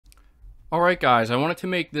Alright guys, I wanted to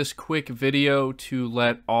make this quick video to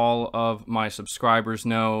let all of my subscribers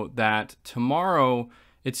know that tomorrow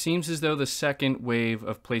it seems as though the second wave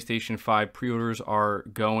of PlayStation 5 pre-orders are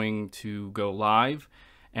going to go live,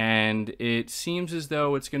 and it seems as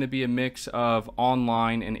though it's going to be a mix of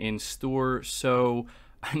online and in-store. So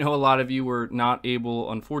I know a lot of you were not able,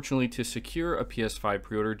 unfortunately, to secure a PS5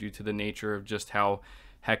 pre-order due to the nature of just how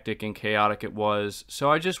hectic and chaotic it was.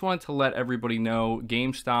 So I just wanted to let everybody know,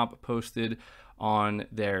 Gamestop posted on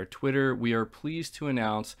their Twitter, we are pleased to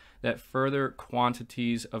announce that further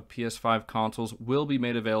quantities of PS5 consoles will be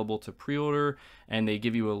made available to pre-order, and they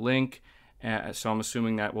give you a link. So I'm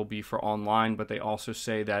assuming that will be for online, but they also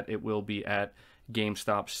say that it will be at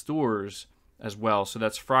GameStop stores as well. So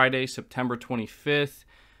that's Friday, September 25th.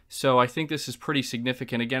 So I think this is pretty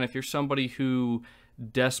significant. Again, if you're somebody who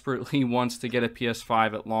desperately wants to get a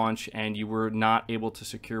PS5 at launch and you were not able to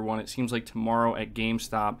secure one, it seems like tomorrow at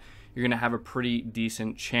GameStop you're going to have a pretty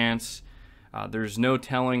decent chance. There's no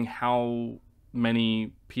telling how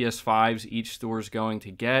many PS5s each store is going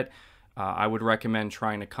to get. I would recommend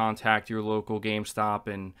trying to contact your local GameStop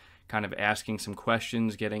and kind of asking some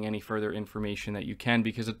questions, getting any further information that you can,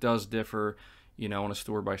 because it does differ, you know, on a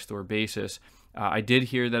store-by-store basis. I did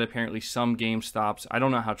hear that apparently some GameStops, I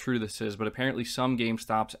don't know how true this is, but apparently some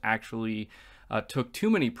GameStops actually took too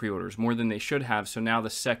many pre-orders, more than they should have. So now the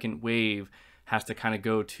second wave has to kind of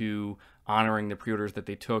go to honoring the pre-orders that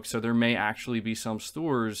they took. So there may actually be some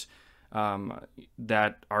stores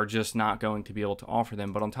that are just not going to be able to offer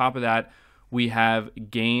them. But on top of that, we have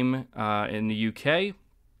Game in the UK,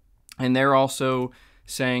 and they're also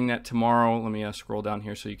saying that tomorrow, let me scroll down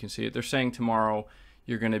here so you can see it. They're saying tomorrow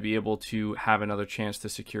you're going to be able to have another chance to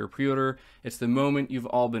secure a pre-order. It's the moment you've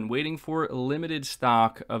all been waiting for. Limited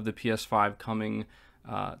stock of the PS5 coming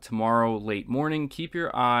tomorrow late morning. Keep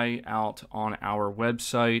your eye out on our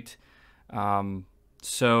website.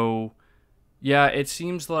 So yeah, it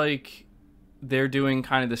seems like they're doing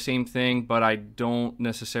kind of the same thing, but I don't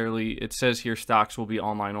necessarily, it says here stocks will be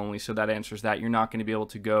online only, so that answers that. You're not going to be able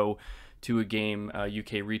to go to a Game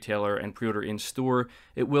UK retailer and pre-order in store.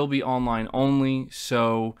 It will be online only,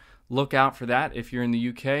 so look out for that if you're in the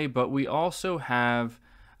UK. But we also have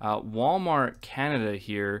Wal Mart Canada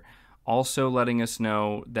here also letting us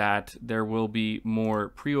know that there will be more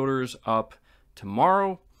pre-orders up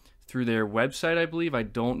tomorrow through their website, I believe. I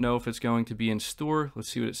don't know if it's going to be in store. Let's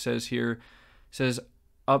see what it says here. It says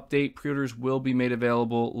update pre-orders will be made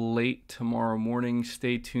available late tomorrow morning.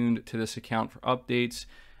 Stay tuned to this account for updates.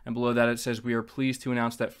 And below that it says, we are pleased to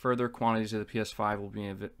announce that further quantities of the PS5 will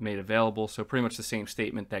be made available. So pretty much the same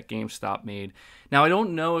statement that GameStop made. Now I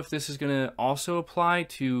don't know if this is going to also apply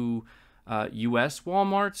to US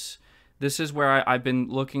Walmarts. This is where I've been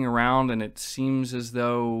looking around, and it seems as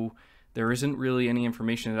though there isn't really any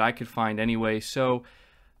information that I could find anyway. So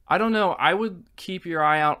I don't know. I would keep your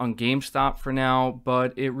eye out on GameStop for now,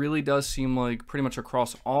 but it really does seem like pretty much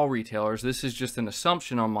across all retailers, this is just an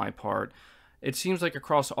assumption on my part, it seems like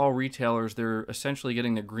across all retailers, they're essentially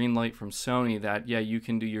getting the green light from Sony that, yeah, you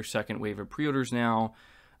can do your second wave of pre-orders now.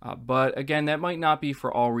 But again, that might not be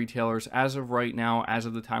for all retailers. As of right now, as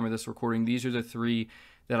of the time of this recording, these are the three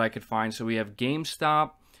that I could find. So we have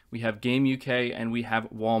GameStop, we have Game UK, and we have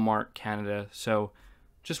Walmart Canada. So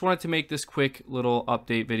just wanted to make this quick little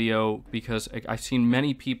update video because I've seen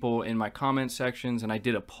many people in my comment sections, and I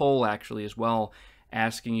did a poll actually as well,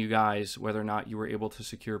 asking you guys whether or not you were able to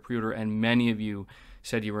secure a pre-order, and many of you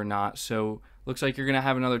said you were not. So looks like you're going to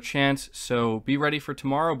have another chance, so be ready for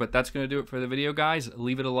tomorrow. But that's going to do it for the video, guys.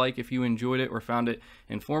 Leave it a like if you enjoyed it or found it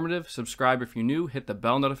informative. Subscribe if you're new. Hit the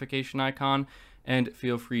bell notification icon, and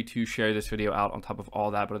feel free to share this video out on top of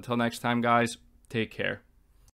all that. But until next time, guys, take care.